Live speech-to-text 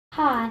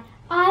Hi,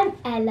 I'm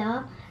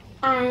Ella,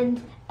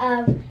 and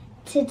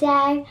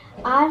today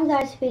I'm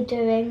going to be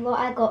doing what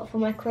I got for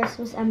my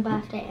Christmas and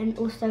birthday, and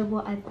also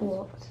what I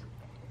bought.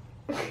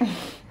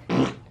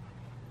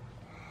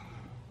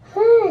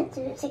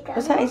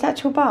 Was that his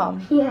actual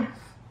bum? Yes.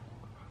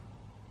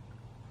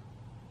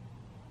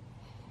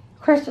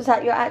 Chris, was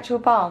that your actual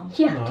bum?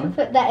 You have to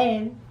put that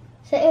in.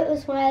 So it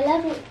was my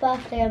 11th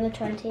birthday on the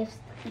 20th,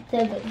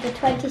 the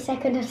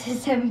 22nd of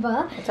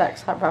December.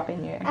 Jack's like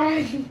rubbing you.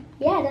 And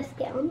yeah, let's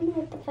get on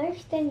with the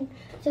first thing.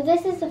 So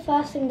this is the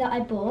first thing that I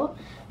bought.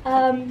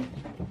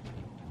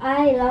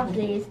 I love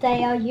these.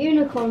 They are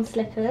unicorn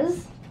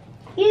slippers.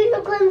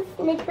 Unicorn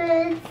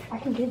slippers. I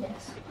can do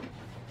this.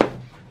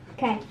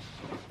 Okay.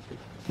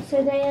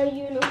 So they are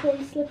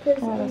unicorn slippers.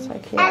 Oh, that's so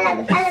cute.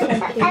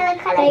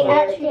 They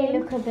actually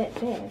look a bit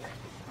big.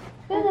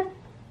 Yeah.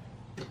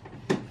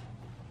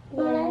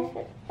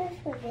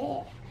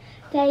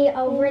 They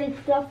are really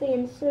fluffy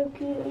and so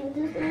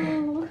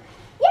cute.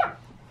 Yeah.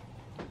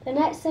 The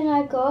next thing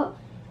I got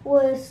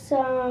was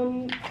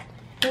some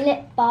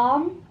lip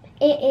balm.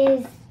 It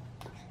is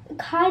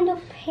kind of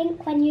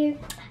pink when you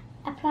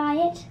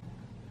apply it.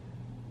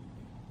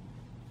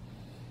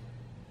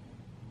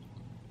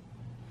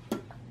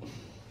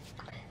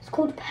 It's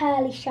called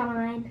Pearly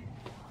Shine.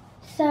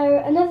 So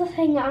another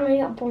thing that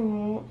I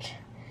bought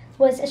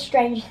was a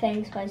Stranger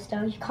Things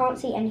poster. You can't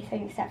see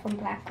anything except from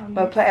black on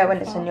Well, put it when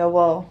it's on your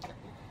wall.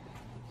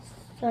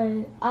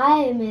 So I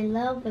am in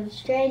love with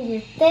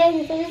Stranger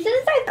Things, and this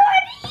is so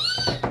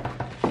funny.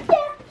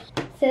 Yeah.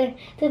 So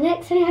the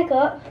next thing I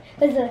got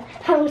was a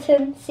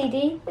Hamilton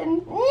CD.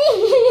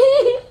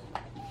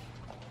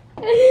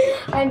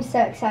 I'm so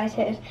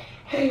excited.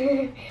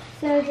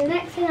 So the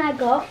next thing I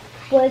got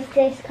was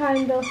this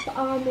kind of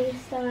army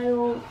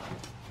style,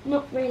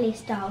 not really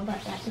style,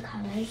 but like the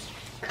colours.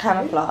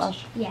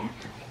 Camouflage. Yeah.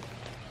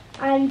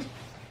 And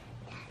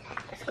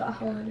it's got a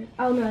hole in it.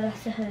 Oh no,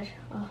 that's the hood.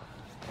 Oh.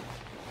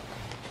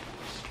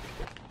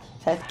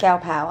 So it's girl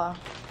power.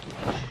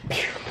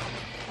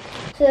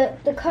 So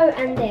the coat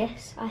and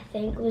this, I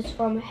think, was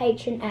from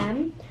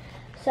H&M.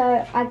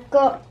 So I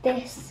got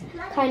this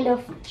kind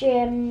of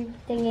gym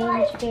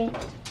thingy,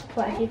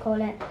 whatever you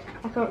call it.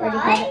 I can't really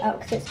get it up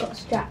because it's got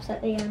straps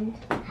at the end.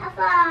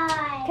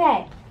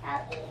 Okay.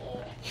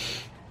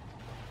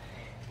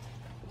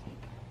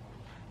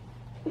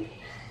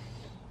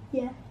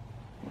 Yeah.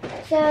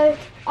 So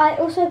I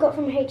also got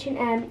from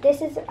H&M.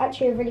 This is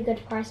actually a really good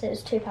price. It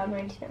was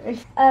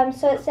 £2.99.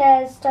 So it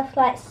says stuff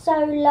like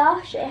So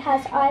Lush. It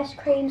has ice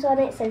creams on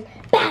it. It says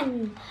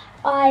bang.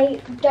 I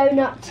do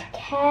not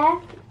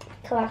care.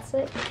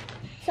 Classic.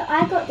 So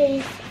I got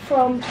these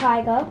from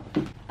Tiger.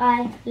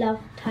 I love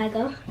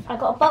Tiger. I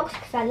got a box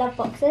because I love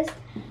boxes.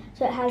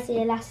 So it has the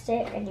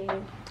elastic and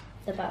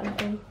the button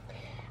thing,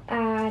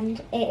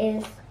 and it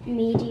is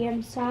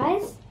medium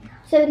size.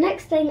 So the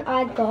next thing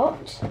I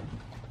got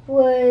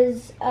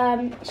was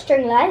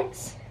string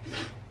lights.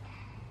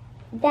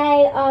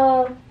 They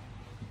are,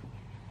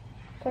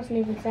 doesn't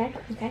even say,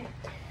 okay.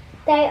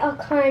 They are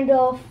kind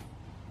of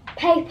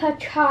paper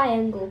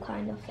triangle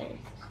kind of thing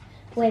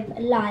with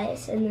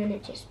lights, and then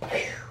it just,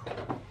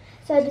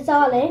 so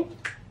bizarrely,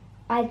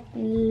 I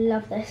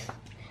love this.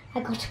 I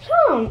got a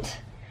plant.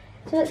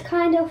 So it's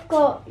kind of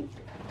got,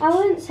 I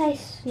wouldn't say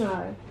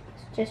snow,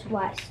 it's just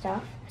white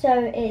stuff. So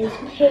it is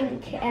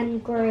pink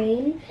and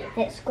green.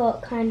 It's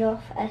got kind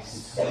of a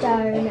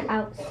stone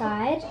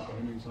outside.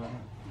 And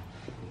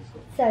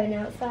I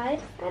love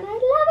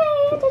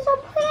it, it's so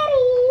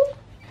pretty.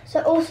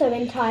 So also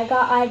in Tiger,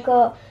 I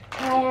got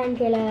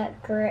triangular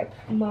grip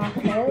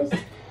markers.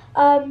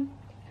 I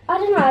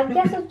don't know, I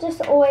guess I've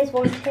just always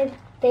wanted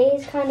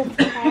these kind of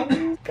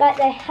pens. Like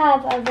they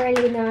have a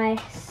really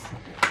nice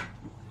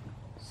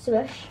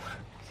swoosh.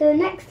 So the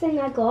next thing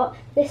I got,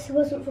 this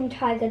wasn't from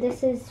Tiger,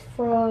 this is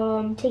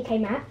from TK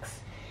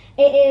Maxx.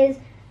 It is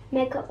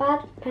makeup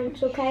bag,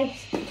 pencil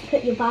case to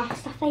put your bath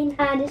stuff in,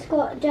 and it's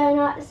got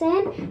donuts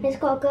in, it's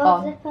got a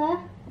gold zipper,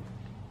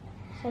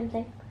 same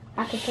thing,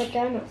 I could put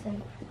donuts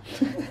in.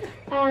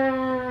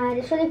 And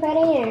it's really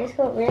pretty, and it's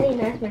got really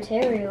nice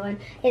material, and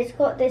it's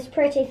got this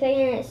pretty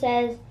thing, and it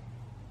says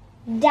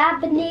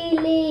Dabney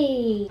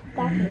Lee.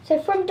 So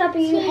from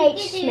WH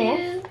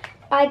Smith,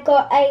 I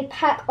got a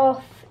pack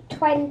of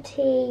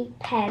 20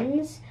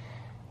 pens.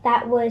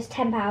 That was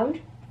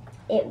 £10.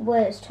 It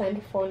was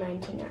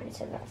 £24.99,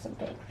 so that's a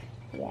big,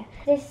 yeah.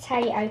 This is how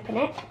you open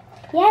it.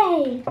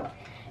 Yay!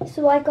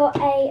 So I got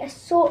a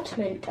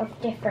assortment of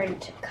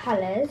different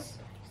colours.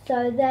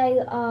 So they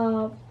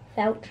are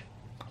felt.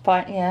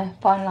 Fine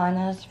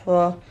liners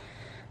for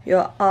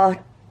your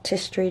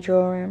artistry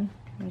drawing.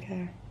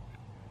 Okay.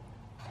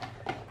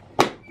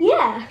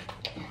 Yeah,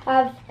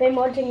 I've been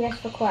wanting this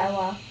for quite a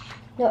while.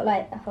 Not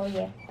like a whole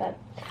year, but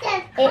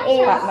it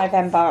is. Like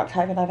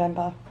October,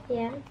 November.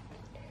 Yeah.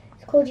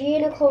 It's called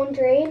Unicorn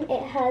Dream.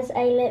 It has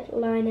a lip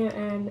liner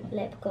and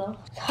lip gloss.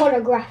 It's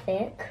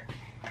holographic.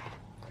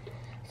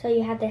 So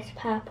you have this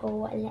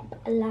purple lip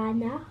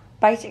liner.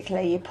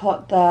 Basically, you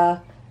put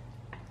the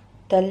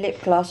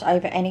lip gloss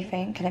over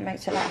anything and it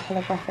makes it like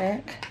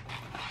holographic.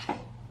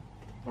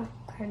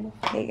 kind of.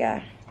 There you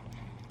go.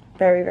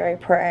 Very, very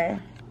pretty.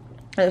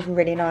 It was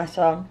really nice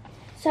on.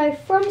 So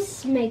from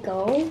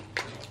Smiggle,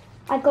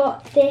 I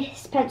got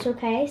this pencil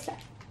case.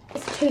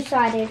 It's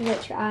two-sided,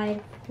 which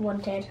I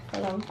wanted for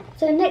long.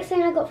 So the next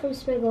thing I got from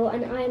Smiggle,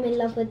 and I am in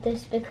love with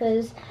this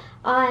because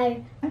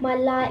my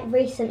light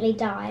recently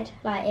died.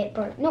 Like it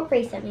broke, not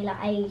recently, like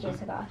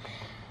ages ago.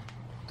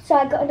 So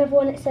I got another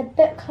one. It's a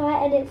book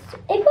light, and it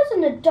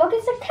wasn't a dog.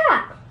 It's a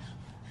cat.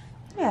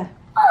 Yeah.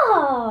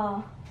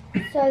 Oh.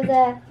 So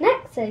the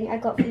next thing I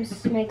got from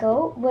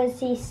Smiggle was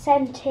the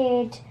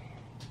scented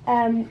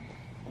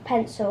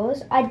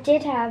pencils. I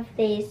did have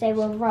these. They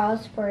were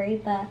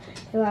raspberry, but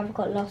whoever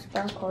got lost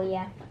broke or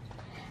yeah.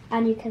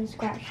 And you can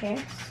scratch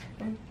this.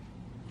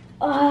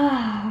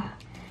 Ah.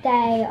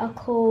 They are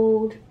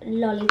called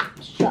Lolly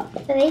Shop.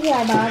 So these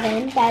are a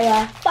bargain. They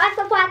were £5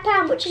 for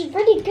 £5, which is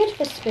really good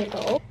for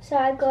Smiggle. So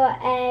I got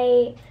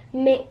a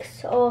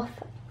mix of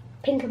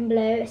pink and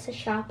blue. It's a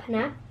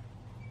sharpener.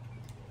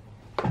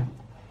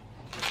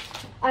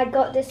 I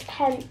got this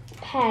pen,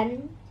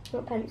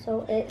 not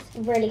pencil. It's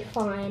really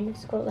fine.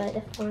 It's got like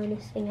the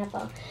finest thing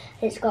ever.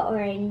 It's got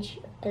orange,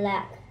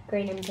 black,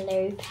 green and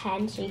blue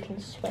pen, so you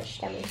can switch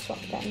them and swap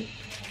them.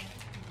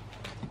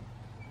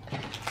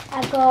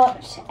 I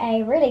got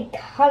a really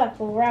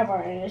colourful rubber,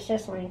 and it's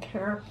just like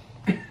hair.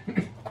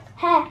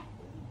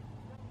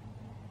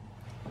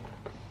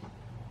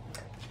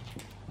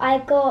 I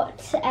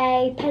got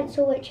a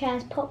pencil which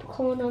has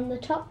popcorn on the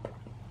top.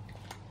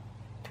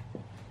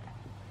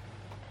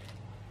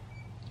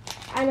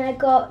 And I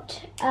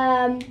got,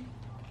 not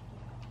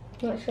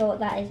sure what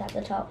that is at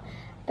the top,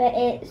 but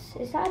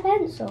is that a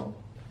pencil?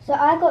 So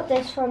I got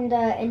this from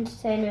the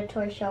Entertainer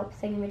Toy Shop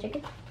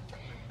thingamajiggy.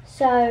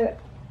 So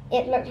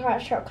it looked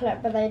like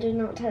chocolate, but they do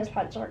not taste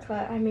like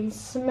chocolate, I mean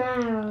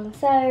smell.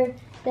 So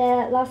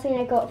the last thing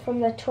I got from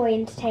the Toy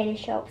Entertainer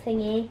Shop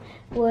thingy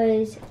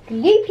was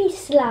gloopy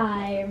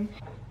slime.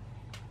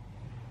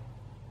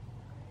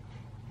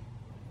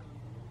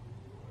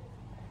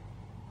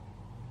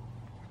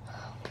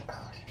 Oh my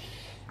god.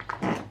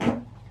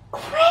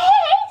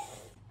 Chris!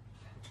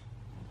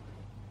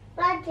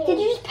 Did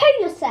you just poo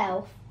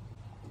yourself?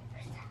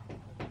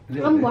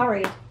 I'm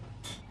worried.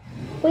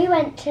 We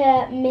went to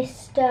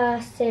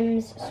Mr.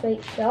 Sim's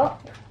sweet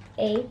shop.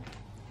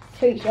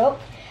 Sweet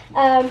shop.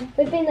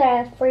 We've been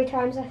there 3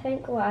 times, I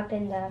think. Well, I've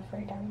been there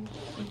 3 times.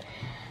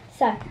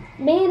 So,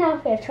 me and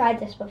Alfie have tried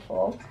this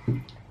before.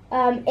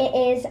 It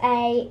is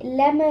a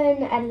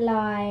lemon and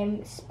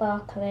lime,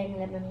 sparkling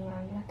lemon and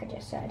lime, like I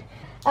just said.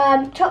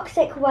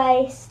 Toxic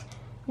waste,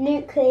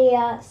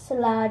 nuclear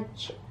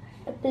sludge,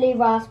 blue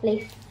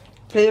raspberry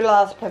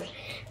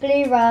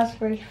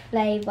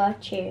flavour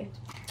chew.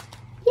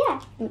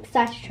 Yeah, I'm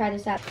excited to try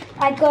this out.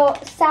 I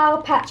got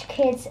Sour Patch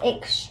Kids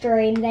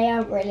Extreme. They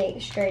aren't really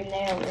extreme,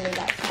 they don't really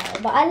like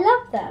sour, but I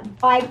love them.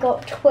 I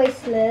got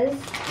Twizzlers,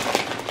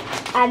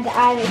 and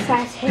I'm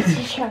excited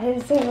to try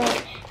this one.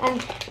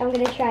 And I'm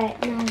going to try it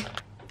now.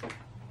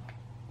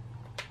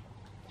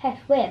 Hey,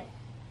 weird.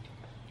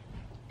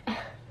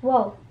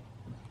 Whoa.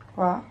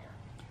 What?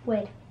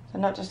 Weird. So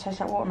not just taste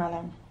like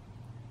watermelon?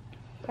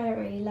 I don't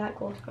really like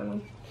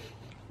watermelon.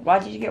 Why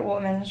did you get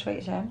watermelon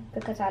sweets then?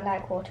 Because I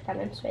like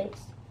watermelon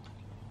sweets.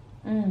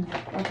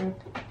 Okay.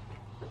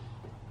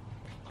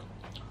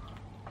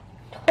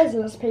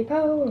 Twizzlers,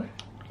 people.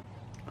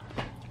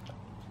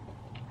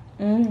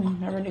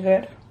 They're really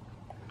good.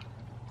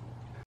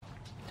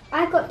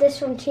 I got this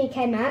from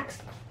TK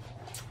Maxx.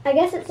 I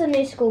guess it's a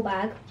new school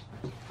bag.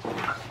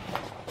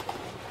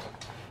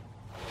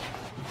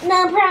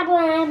 No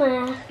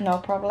problema. No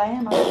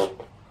problema.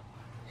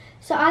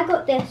 So I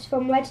got this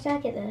from, where did I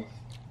get this?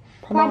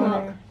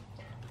 Primark.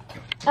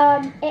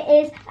 It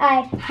is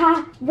a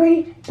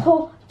Harry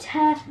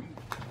Potter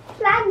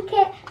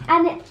blanket,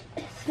 and it's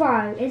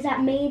throw. Is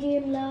that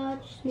medium,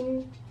 large,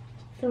 small?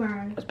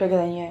 Throw. It's bigger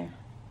than you.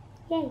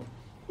 Yay.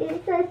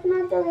 It's so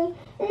smuggly.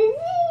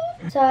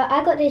 So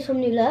I got these from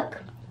New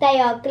Look. They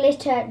are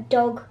glitter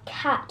dog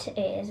cat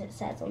ears, it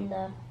says on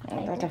the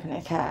Oh, they're definitely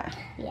a cat.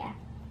 yeah.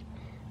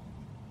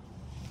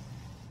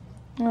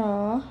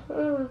 Aww.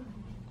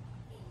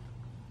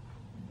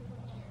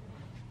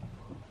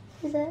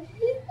 Is it?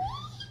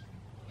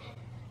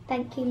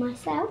 Thank you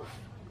myself.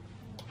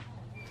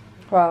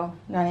 Well,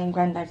 Nanny and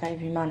Grandad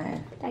gave you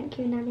money. Thank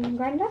you, Nanny and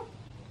Grandad.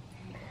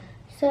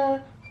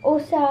 So,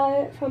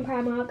 also from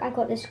Primark, I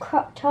got this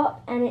crop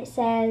top, and it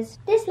says,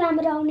 "This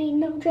llama don't need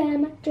no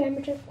drama,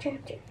 drama.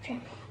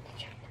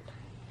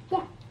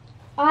 Yeah.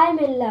 I'm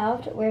in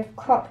love with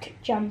cropped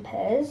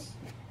jumpers,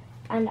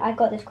 and I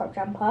got this crop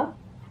jumper,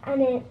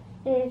 and it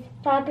is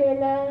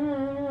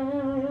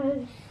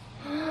fabulous.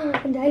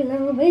 And I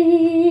love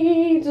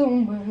it so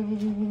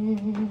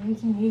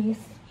much.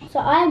 So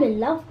I'm in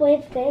love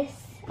with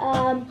this.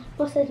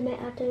 Must admit,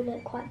 I do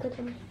look quite good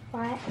on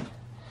right.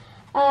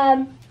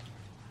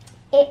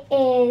 It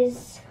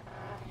is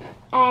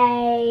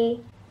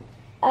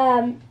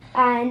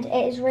and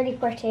it is really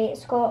pretty.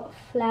 It's got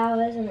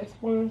flowers and it's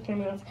one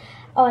camels.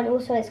 Oh, and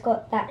also it's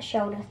got that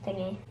shoulder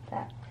thingy.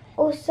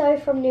 Also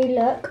from New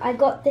Look, I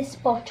got this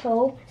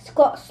bottle. It's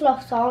got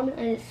sloths on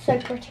and it's so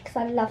pretty because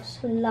I love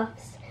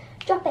sloths.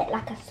 Drop it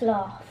like a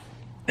sloth.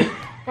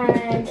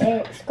 And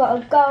it's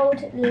got a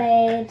gold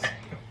lid.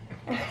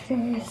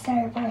 It's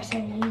so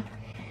pretty.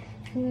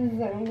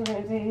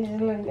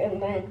 Look at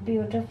that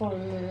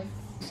beautifulness.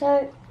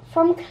 So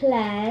from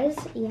Claire's,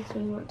 yes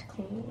we want to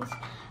clean these.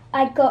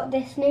 I got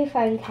this new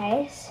phone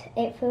case.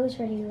 It feels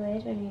really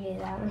weird when you do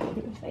that.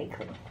 It's very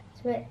cool.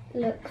 So it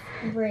looks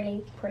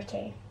really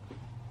pretty.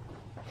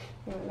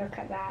 Oh, look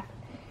at that.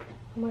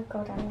 Oh my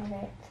god, I love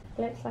it.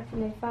 It looks like a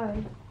new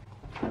phone.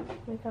 Oh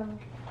my god.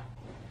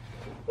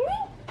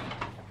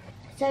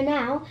 So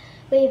now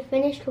we've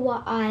finished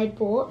what I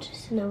bought,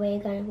 so now we're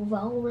going to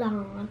roll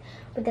on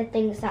with the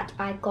things that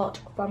I got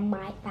from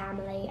my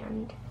family,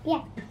 and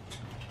yeah.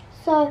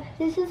 So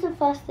this is the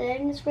first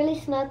thing. It's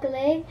really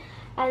snuggly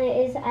and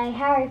it is a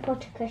Harry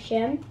Potter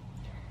cushion.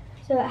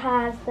 So it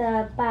has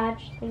the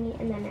badge thingy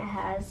and then it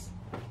has,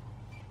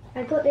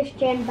 I got this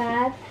gym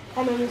bag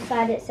and on the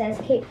side it says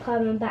keep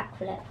calm and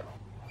backflip.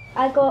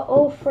 I got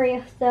all 3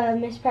 of the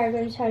Miss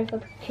Peregrine's Home for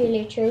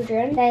Peculiar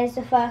Children. There's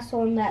the first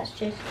one that's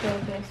just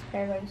called Miss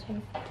Peregrine's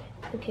Home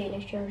for Peculiar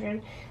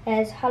Children.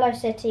 There's Hello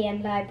City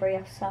and Library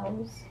of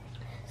Souls.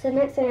 So the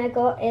next thing I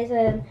got is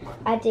an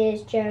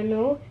ideas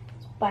journal.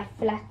 It's by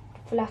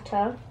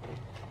Flutter.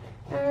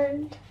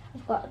 And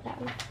I've got that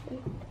one.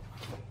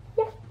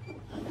 Yeah.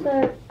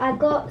 So I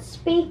got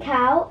Speak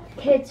Out,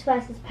 Kids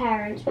versus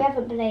Parents. We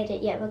haven't played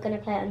it yet. We're going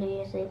to play it on New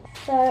Year's Eve.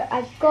 So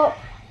I got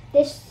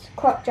this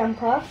crop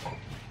jumper.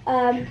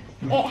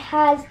 It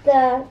has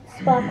the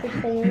sparkle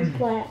things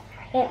where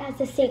it has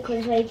the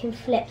sequins where you can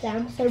flip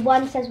them. So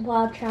one says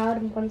Wild Child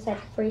and one says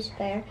Free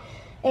Spare.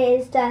 It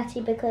is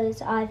dirty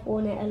because I've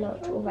worn it a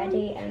lot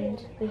already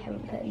and we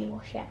haven't put it in the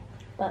wash yet,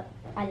 but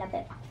I love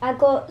it. I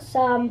got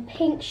some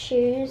pink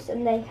shoes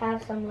and they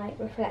have some like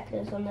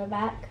reflectors on the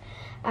back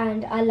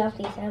and I love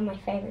these, they're my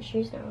favourite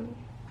shoes now.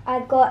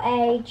 I got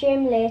a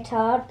gym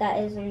leotard that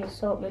is an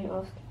assortment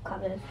of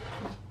colours.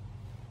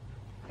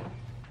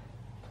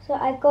 So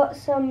I got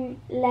some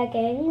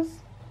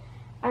leggings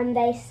and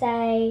they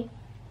say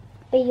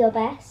be your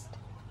best.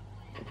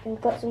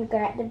 I've got some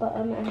grey at the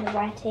bottom and the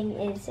writing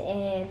is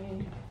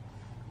in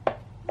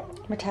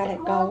metallic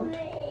gold.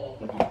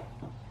 Okay.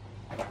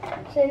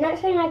 So the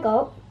next thing I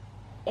got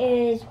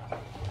is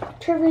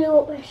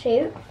Trivial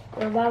Pursuit,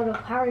 The World of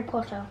Harry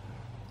Potter.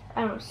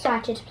 I'm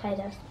excited to play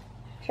this.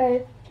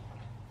 So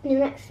the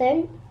next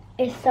thing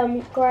is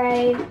some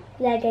grey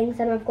leggings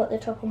and I've got the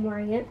top, I'm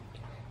wearing it,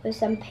 with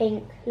some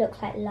pink,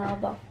 looks like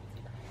lava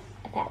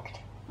effect.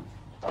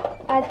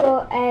 I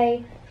got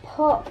a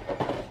pop,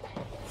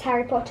 it's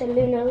Harry Potter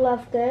Luna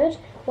Lovegood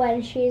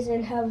when she's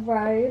in her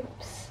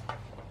robes.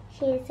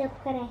 She's so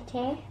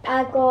pretty.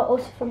 I got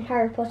also from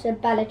Harry Potter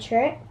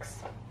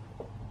Bellatrix.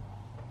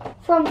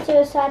 From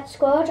Suicide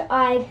Squad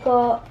I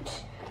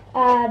got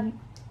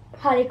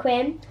Harley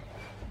Quinn.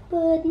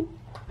 But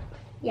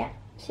yeah,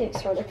 she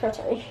looks really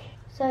pretty.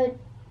 So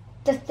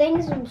the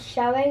things I'm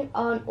showing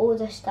aren't all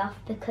the stuff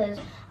because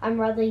I'm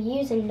rather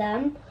using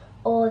them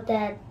or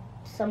they're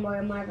somewhere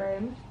in my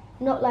room.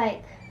 Not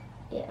like,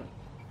 yeah.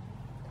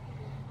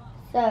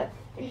 So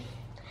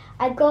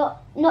I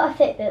got, not a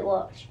Fitbit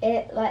watch,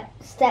 it like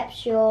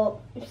tracks your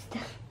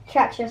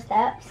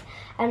steps,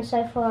 and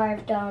so far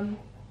I've done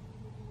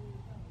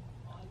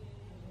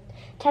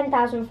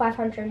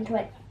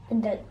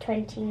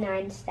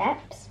 10,529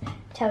 steps.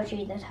 Tells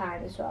you the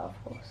time as well,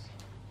 of course.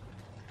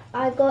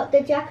 I got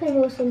the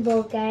Jacqueline Wilson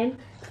board game,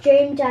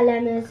 Dream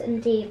Dilemmas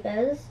and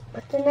Divas.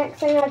 The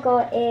next thing I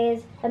got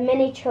is a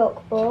mini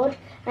chalkboard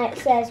and it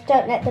says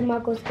don't let the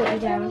muggles get you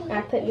down. And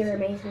I put You're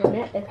Amazing on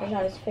it because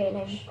I was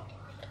feeling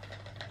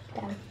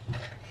down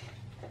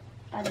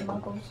by the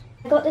muggles.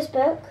 I got this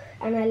book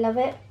and I love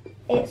it.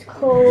 It's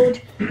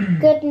called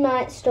Good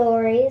Night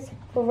Stories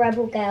for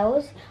Rebel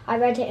Girls. I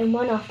read it in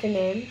one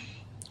afternoon.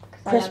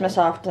 Christmas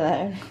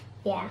afternoon.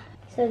 Yeah.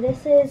 So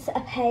this is a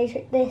page,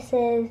 this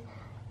is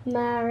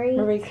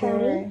Marie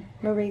Curie.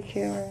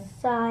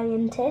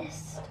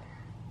 Scientist.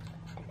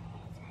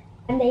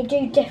 And they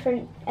do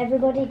different,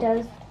 everybody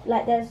does,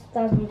 like there's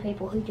thousands of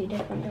people who do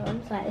different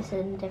ones, like this is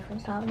in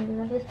different styles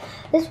and others.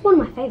 This is one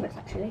of my favourites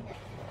actually.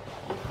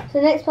 So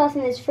the next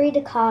person is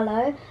Frida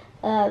Kahlo,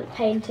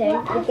 painting.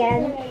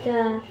 Again,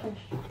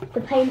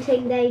 the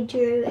painting they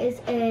drew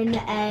is in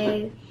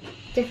a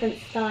different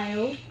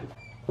style.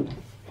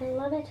 I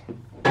love it.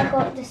 I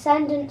got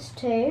Descendants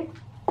 2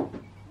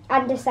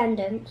 and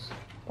Descendants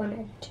 1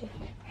 and 2.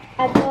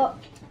 I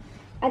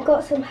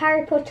got some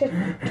Harry Potter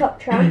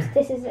top trumps.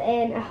 This is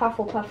in a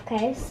Hufflepuff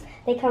case.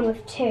 They come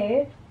with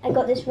 2. I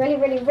got this really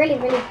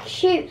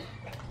cute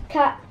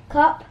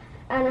cup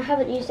and I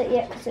haven't used it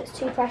yet because it's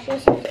too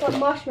precious. It's got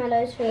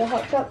marshmallows for your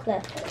hot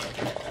chocolate.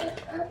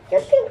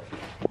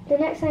 The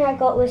next thing I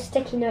got was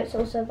sticky notes,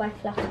 also by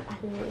Flutter. I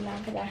really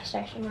love the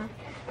stationery.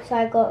 So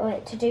I got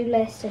like to-do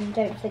lists and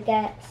don't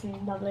forgets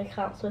and lovely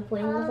cats with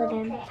wings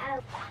again.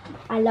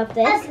 I love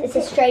this. It's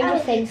a Stranger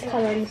Things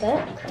colouring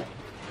book.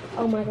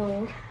 Oh my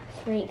god,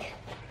 freak.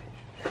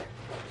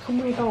 Oh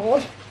my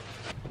god.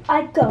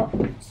 I got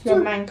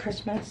Your main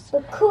Christmas.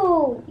 super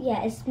cool.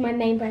 Yeah, it's my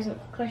main present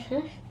for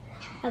Christmas.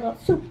 I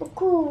got super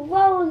cool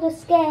roller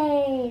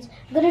skates.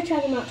 I'm gonna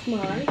try them out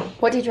tomorrow.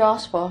 What did you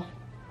ask for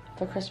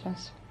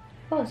Christmas?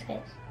 Roller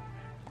skates.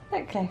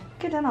 Okay,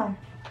 good enough.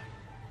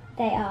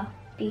 They are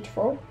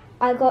beautiful.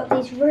 I got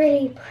these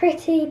really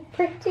pretty nail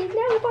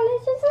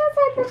polish. It's not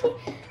so pretty.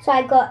 So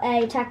I got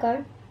a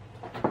taco,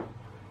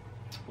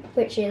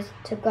 which is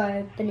to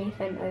go beneath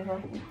and over.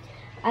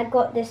 I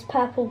got this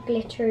purple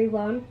glittery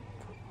one.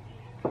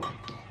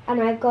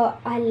 And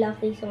I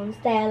love these ones.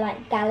 They're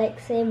like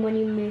galaxy, and when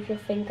you move your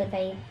finger,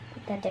 they're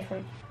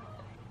different.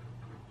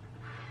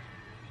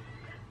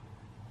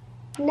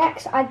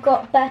 Next, I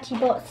got Bertie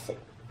Bott's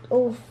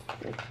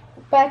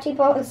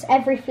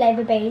every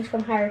flavour beans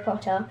from Harry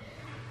Potter.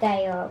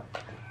 They are,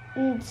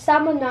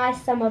 some are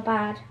nice, some are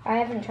bad. I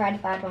haven't tried a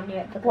bad one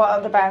yet. What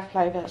are the bad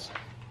flavours?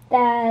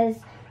 There's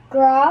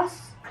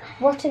grass,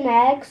 rotten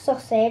egg,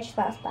 sausage,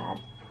 that's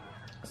bad.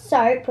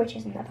 Soap, which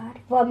isn't that bad.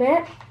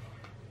 Vomit,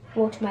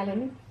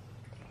 watermelon.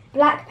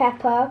 Black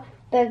pepper,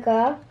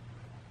 booger,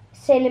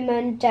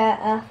 cinnamon, dirt,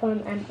 earthworm,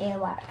 and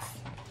earwax.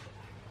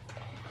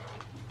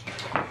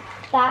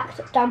 Fact,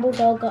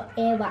 Dumbledore got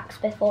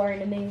earwax before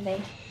in a movie.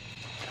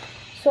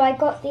 So I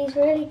got these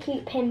really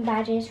cute pin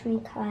badges from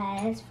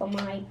Claire's for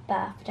my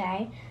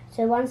birthday.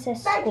 So one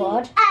says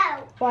squad,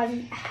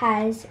 one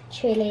has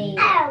chili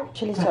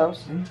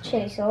sauce.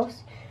 Chili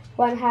sauce.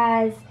 One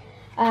has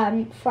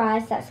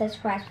fries that says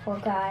fries for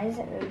guys,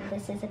 and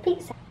this is a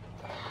pizza.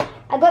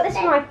 I got this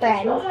from my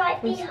friend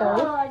from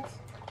school.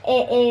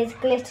 It is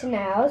glitter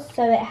nails,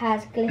 so it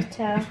has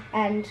glitter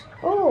and,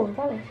 oh,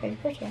 that looks really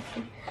pretty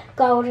actually.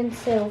 Gold and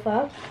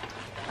silver.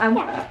 And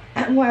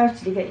what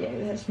else did you get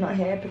you that's not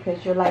here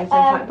because you're lazy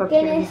and can't book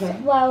Guinness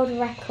everything? World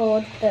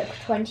Record Book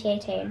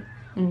 2018.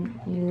 You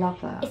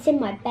love that. It's in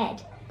my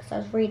bed because I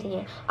was reading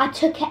it. I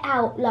took it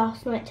out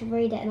last night to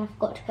read it and I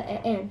forgot to put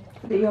it in.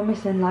 But you're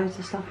missing loads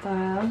of stuff though,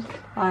 Els.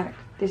 Like,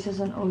 this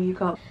isn't all you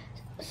got.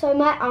 So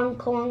my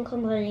Uncle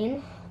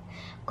Green,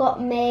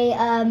 got me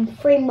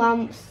 3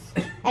 months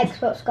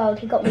Xbox Gold.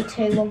 He got me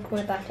 2, one for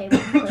my birthday,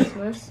 one for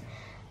Christmas.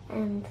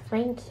 And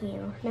thank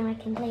you. Now I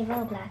can play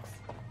Roblox.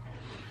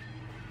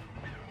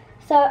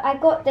 So I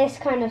got this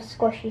kind of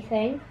squishy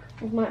thing.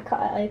 I might cut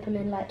it open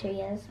in like 2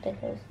 years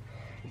because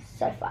it's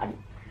so fun.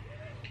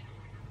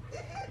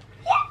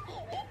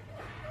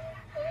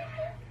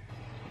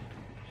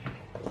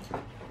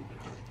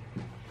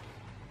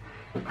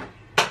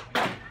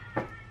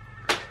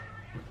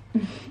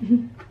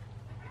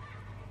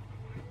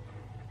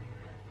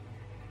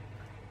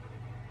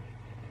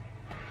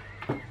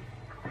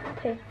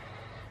 Okay.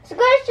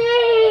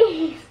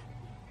 Squishies!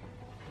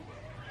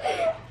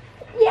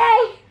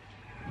 Yay!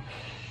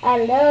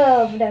 I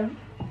love them.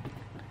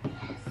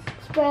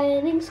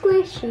 Spreading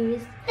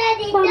squishies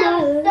from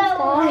the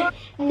sky.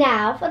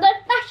 Now for the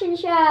fashion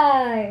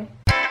show.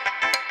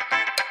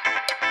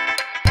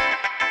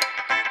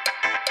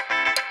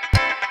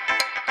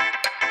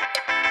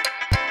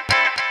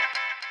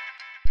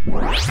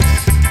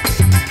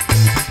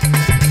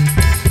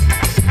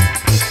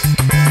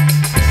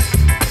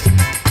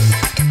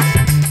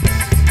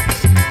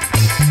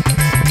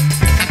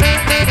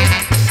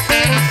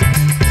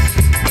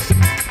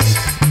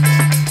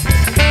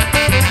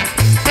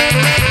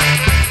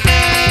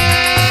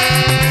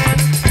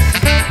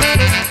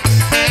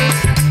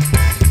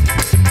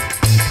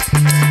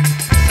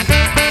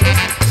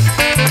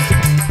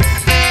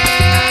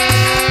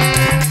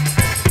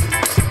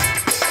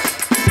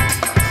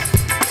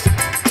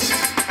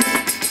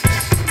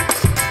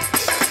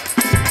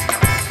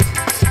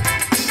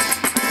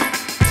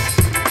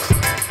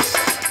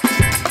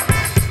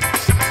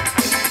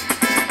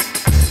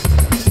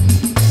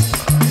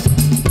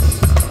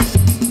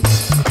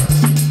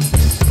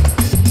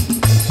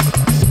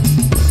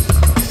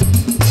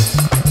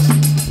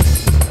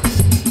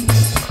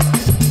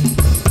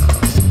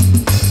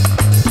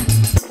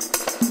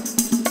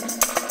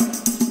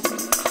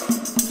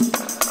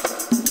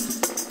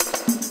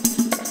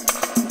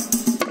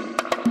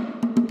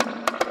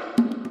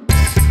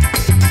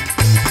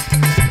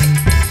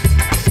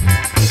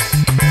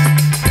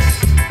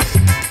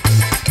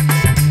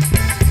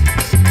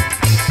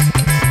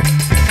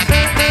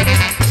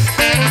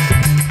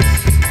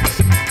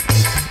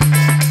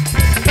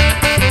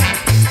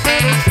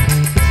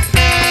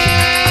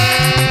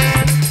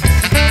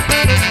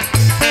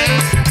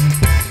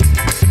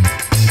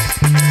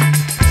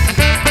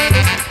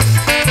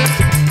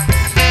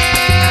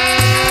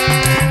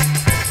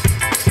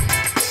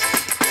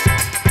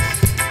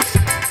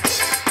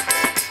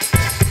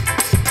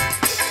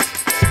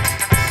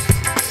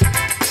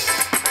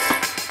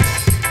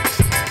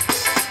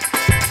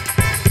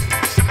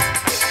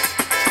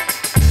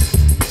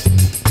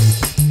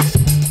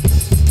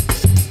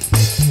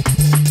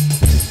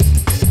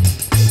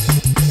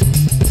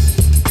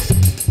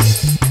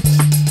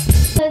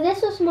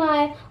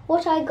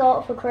 What I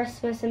got for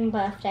Christmas and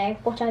birthday,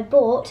 what I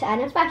bought,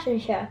 and a fashion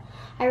show.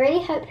 I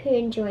really hope you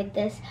enjoyed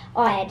this.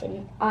 I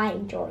didn't. I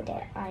enjoyed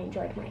it. I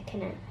enjoyed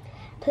making it.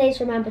 Please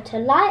remember to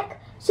like,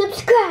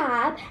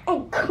 subscribe,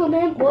 and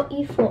comment what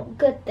you thought.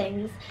 Good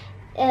things.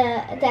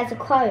 There's a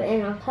quote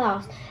in our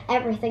class,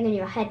 everything in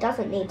your head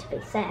doesn't need to be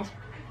said.